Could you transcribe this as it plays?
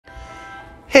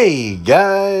Hey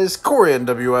guys, Corey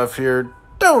NWF here,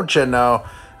 don't you know?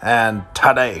 And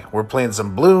today we're playing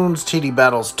some Bloons BTD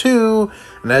Battles 2,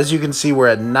 and as you can see we're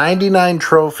at 99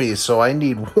 trophies, so I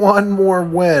need one more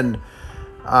win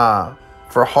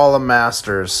for Hall of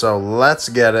Masters, so let's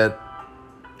get it.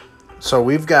 So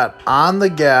we've got On the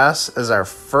Gas as our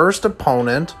first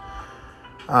opponent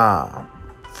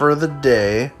for the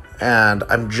day. And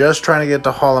I'm just trying to get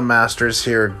to Hall of Masters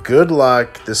here. Good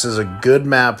luck. This is a good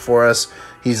map for us.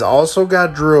 He's also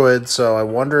got Druid, so I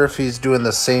wonder if he's doing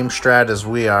the same strat as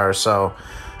we are. So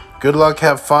good luck,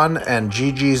 have fun, and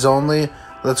GGs only.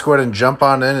 Let's go ahead and jump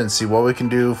on in and see what we can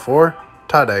do for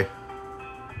today.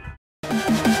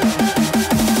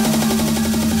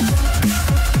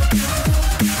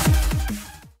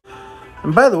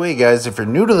 And by the way, guys, if you're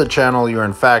new to the channel, you're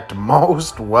in fact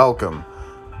most welcome.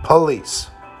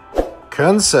 Please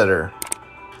consider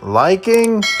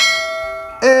liking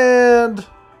and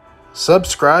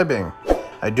subscribing.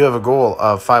 I do have a goal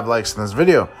of 5 likes in this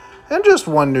video and just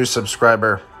 1 new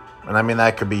subscriber, and I mean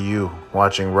that could be you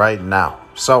watching right now.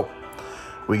 So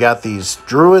we got these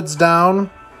druids down.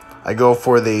 I go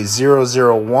for the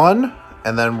 001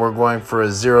 and then we're going for a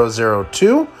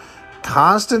 002.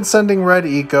 Constant sending red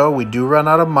eco. We do run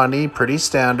out of money, pretty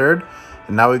standard,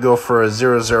 and now we go for a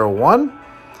 001.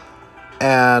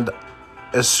 And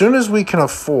as soon as we can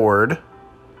afford,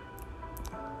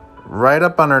 right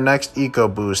up on our next eco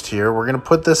boost here, we're going to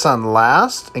put this on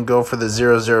last and go for the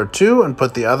 002 and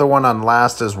put the other one on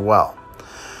last as well.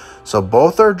 So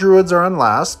both our druids are on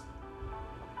last.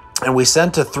 And we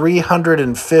sent to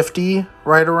 350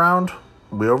 right around.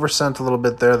 We oversent a little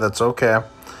bit there. That's okay.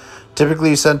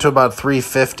 Typically you send to about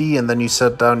 350 and then you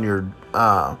set down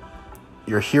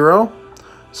your hero.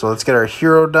 So let's get our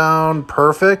hero down.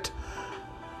 Perfect.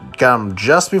 Got him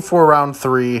just before round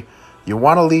 3. You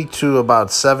want to leak to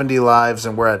about 70 lives,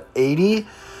 and we're at 80.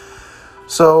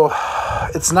 So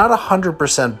it's not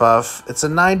 100% buff. It's a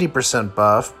 90%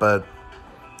 buff, but,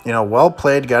 you know, well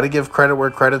played. Got to give credit where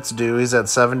credit's due. He's at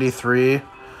 73.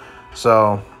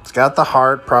 So it's got the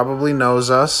heart. Probably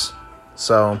knows us.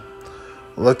 So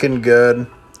looking good.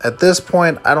 At this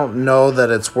point, I don't know that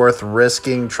it's worth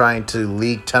risking trying to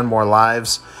leak 10 more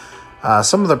lives.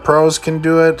 Some of the pros can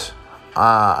do it.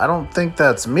 I don't think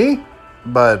that's me,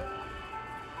 but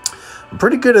I'm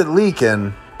pretty good at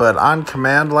leaking, but on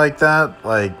command like that,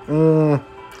 like, I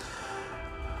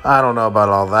don't know about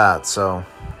all that. So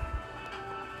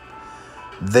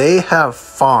they have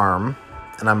farm,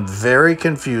 and I'm very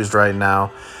confused right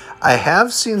now. I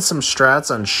have seen some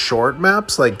strats on short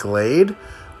maps like Glade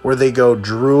where they go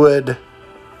Druid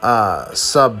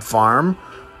sub farm,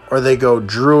 or they go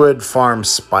Druid farm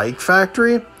spike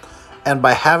factory. And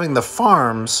by having the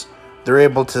farms, they're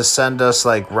able to send us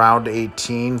like round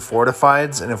 18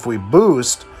 fortifieds. And if we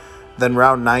boost, then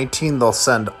round 19, they'll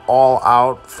send all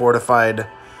out fortified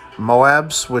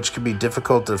Moabs, which can be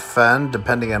difficult to defend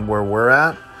depending on where we're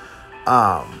at.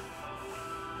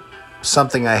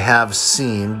 Something I have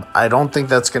seen. I don't think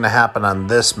that's going to happen on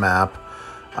this map.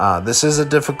 This is a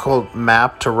difficult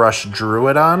map to rush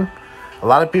Druid on. A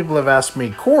lot of people have asked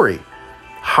me, Corey,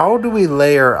 how do we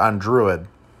layer on Druid?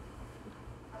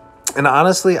 And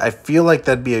honestly, I feel like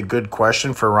that'd be a good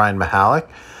question for Ryan Mehalic.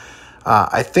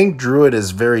 I think Druid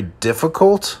is very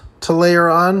difficult to layer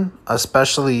on,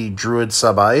 especially Druid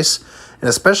sub-ice, and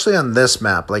especially on this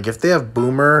map. Like, if they have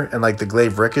Boomer and, like, the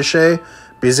Glaive Ricochet,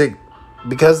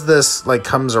 because this, like,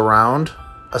 comes around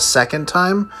a second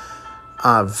time,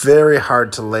 very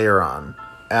hard to layer on.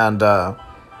 And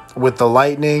with the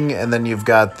Lightning, and then you've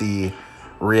got the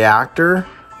Reactor,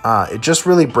 it just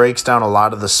really breaks down a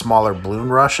lot of the smaller balloon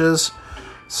rushes.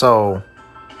 So,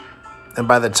 and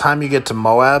by the time you get to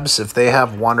Moabs, if they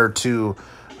have 1 or 2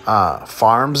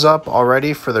 farms up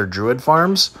already for their Druid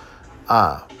farms,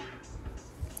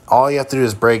 all you have to do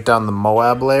is break down the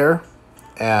Moab layer,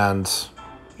 and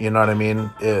you know what I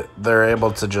mean? They're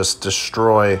able to just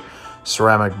destroy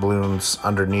ceramic balloons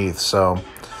underneath. So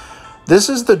this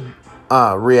is the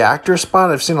reactor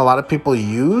spot I've seen a lot of people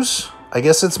use. I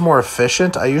guess it's more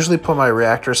efficient. I usually put my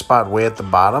reactor spot way at the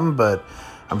bottom, but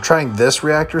I'm trying this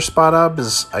reactor spot up.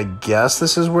 I guess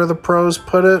this is where the pros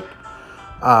put it,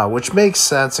 which makes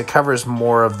sense. It covers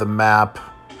more of the map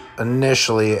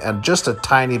initially and just a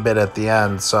tiny bit at the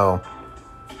end. So,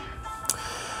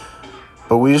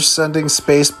 but we're sending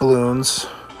space balloons,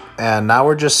 and now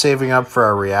we're just saving up for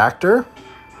our reactor.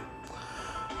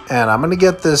 And I'm going to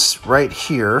get this right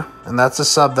here, and that's a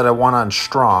sub that I want on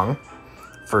strong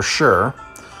for sure,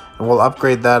 and we'll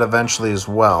upgrade that eventually as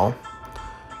well.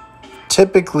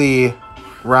 Typically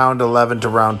round 11 to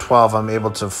round 12 I'm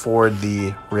able to afford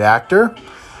the reactor,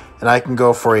 and I can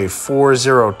go for a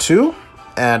 402.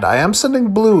 And I am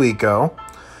sending blue eco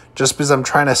just because I'm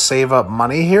trying to save up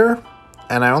money here.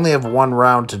 And I only have one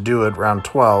round to do it, round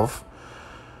 12.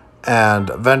 And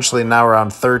eventually now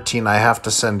round 13 I have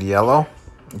to send yellow.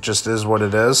 It just is what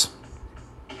it is.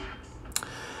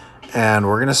 And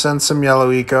we're going to send some yellow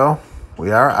eco.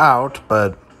 We are out,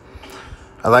 but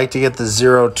I like to get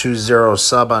the 020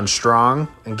 sub on strong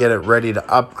and get it ready to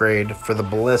upgrade for the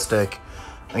ballistic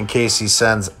in case he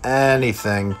sends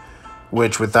anything.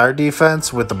 Which with our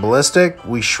defense, with the ballistic,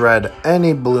 we shred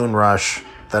any balloon rush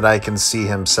that I can see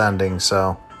him sending.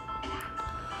 So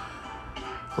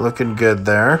looking good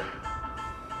there.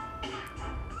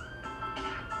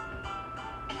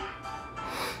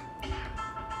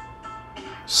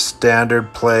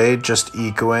 Standard play, just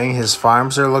ecoing. His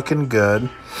farms are looking good.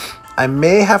 I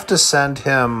may have to send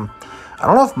him, I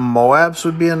don't know if Moabs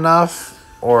would be enough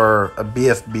or a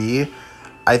BFB.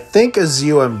 I think a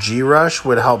ZOMG rush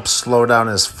would help slow down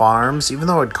his farms, even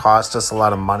though it cost us a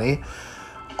lot of money.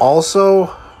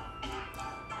 Also,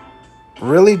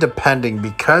 really depending,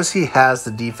 because he has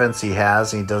the defense he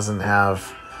has, and he doesn't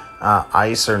have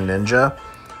ice or ninja,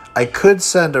 I could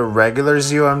send a regular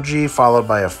ZOMG followed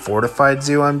by a fortified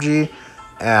ZOMG,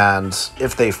 and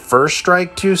if they first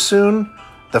strike too soon,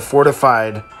 the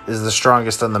fortified is the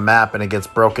strongest on the map and it gets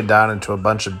broken down into a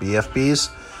bunch of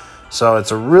BFBs. So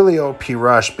it's a really OP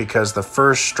rush because the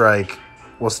first strike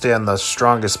will stay on the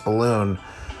strongest balloon,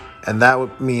 and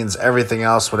that means everything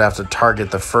else would have to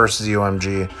target the first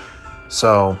ZOMG.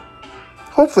 So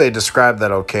hopefully I described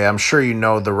that okay. I'm sure you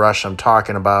know the rush I'm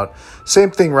talking about. Same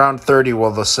thing round 30,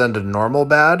 where they'll send a normal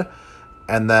bad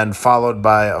and then followed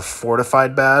by a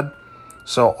fortified bad.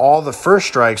 So all the first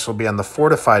strikes will be on the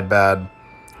fortified bad,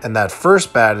 and that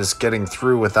first bad is getting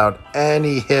through without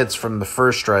any hits from the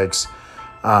first strikes.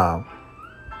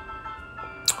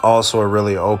 Also a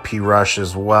really OP rush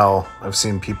as well, I've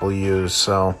seen people use.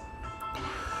 So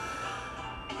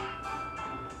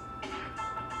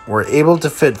we're able to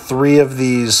fit 3 of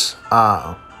these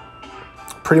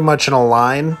pretty much in a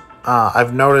line.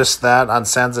 I've noticed that on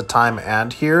Sands of Time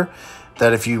and here,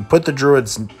 that if you put the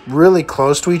druids really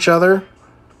close to each other,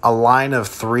 a line of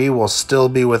 3 will still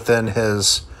be within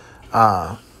his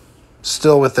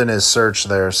search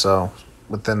there, so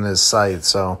within his sight,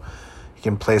 so you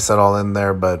can place that all in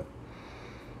there. But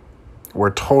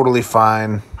we're totally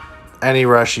fine. Any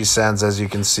rush he sends, as you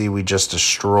can see, we just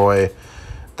destroy.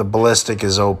 The ballistic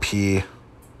is OP.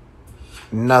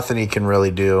 Nothing he can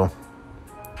really do.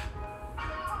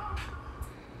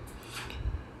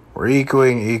 We're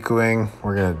ecoing.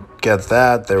 We're going to get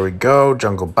that. There we go.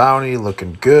 Jungle Bounty,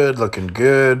 looking good.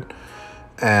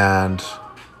 And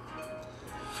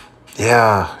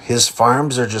yeah, his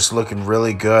farms are just looking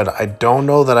really good. I don't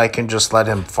know that I can just let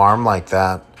him farm like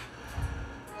that.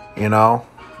 You know?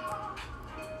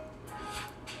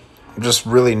 I'm just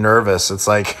really nervous. It's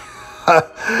like,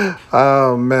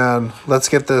 oh man. Let's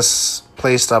get this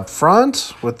placed up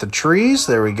front with the trees.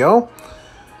 There we go.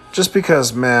 Just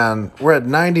because, man, we're at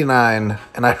 99,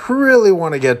 and I really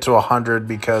want to get to 100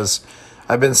 because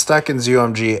I've been stuck in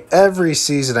ZOMG. Every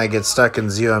season I get stuck in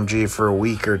ZOMG for a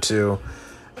week or two.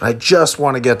 And I just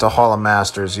want to get to Hall of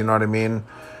Masters, you know what I mean?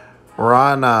 We're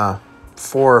on a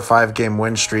 4 or 5 game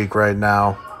win streak right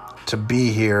now to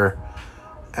be here.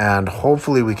 And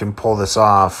hopefully we can pull this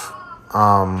off.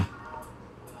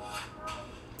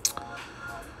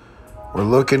 We're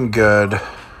looking good.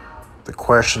 The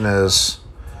question is,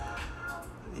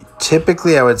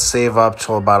 typically I would save up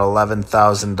to about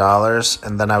 $11,000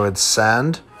 and then I would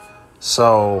send.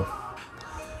 So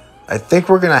I think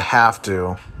we're going to have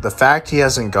to. The fact he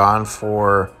hasn't gone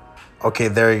for... Okay,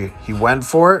 there he went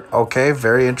for it. Okay,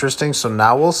 very interesting. So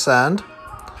now we'll send.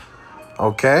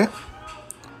 Okay.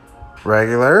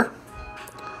 Regular.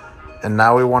 And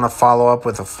now we want to follow up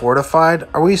with a fortified.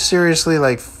 Are we seriously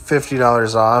like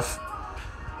 $50 off?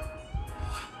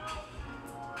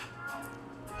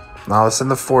 Now let's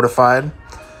send the fortified.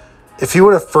 If he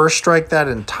would have first strike that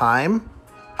in time,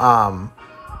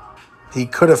 he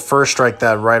could have first strike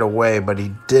that right away, but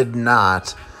he did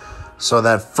not. So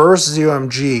that first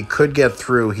ZOMG could get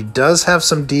through. He does have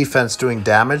some defense doing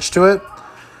damage to it.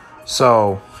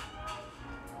 So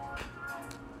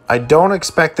I don't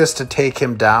expect this to take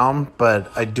him down,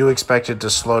 but I do expect it to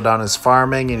slow down his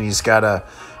farming, and he's got to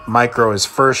micro his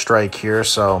first strike here.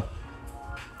 So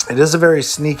it is a very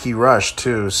sneaky rush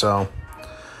too. So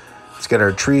let's get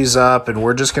our trees up, and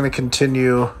we're just going to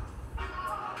continue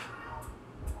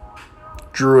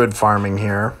druid farming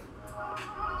here.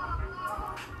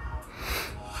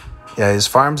 Yeah, his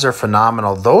farms are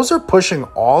phenomenal. Those are pushing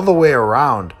all the way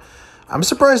around. I'm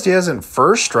surprised he hasn't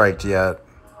first striked yet.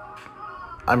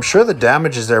 I'm sure the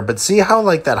damage is there, but see how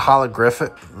like that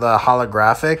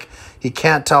holographic, he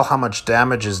can't tell how much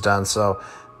damage is done. So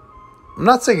I'm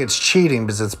not saying it's cheating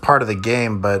because it's part of the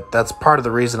game, but that's part of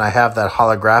the reason I have that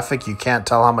holographic. You can't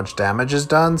tell how much damage is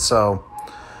done, so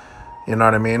you know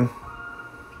what I mean?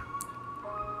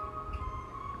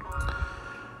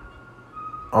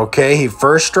 Okay, he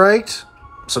first striked.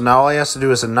 So now all he has to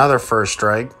do is another first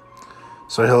strike.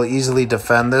 So he'll easily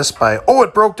defend this by... Oh,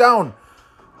 it broke down!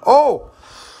 Oh!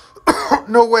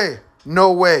 No way.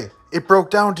 No way. It broke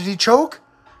down. Did he choke?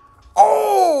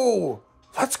 Oh!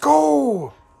 Let's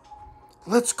go!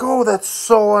 Let's go. That's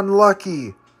so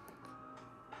unlucky.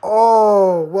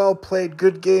 Oh, well played.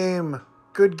 Good game.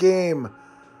 Good game.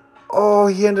 Oh,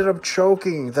 he ended up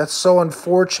choking. That's so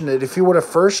unfortunate. If he would have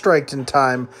first striked in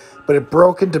time, but it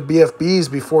broke into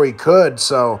BFBs before he could,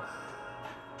 so...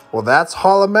 Well, that's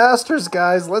Hall of Masters,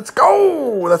 guys. Let's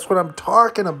go! That's what I'm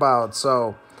talking about.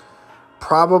 So,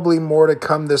 probably more to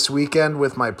come this weekend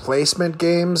with my placement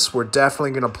games. We're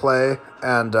definitely going to play,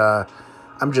 and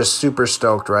I'm just super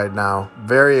stoked right now.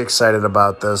 Very excited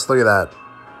about this. Look at that.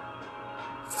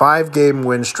 5-game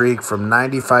win streak from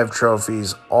 95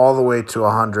 trophies all the way to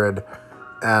 100.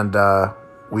 And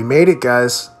we made it,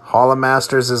 guys. Hall of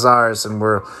Masters is ours, and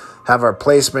we'll have our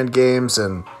placement games.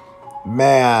 And,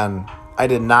 man, I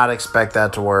did not expect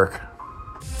that to work.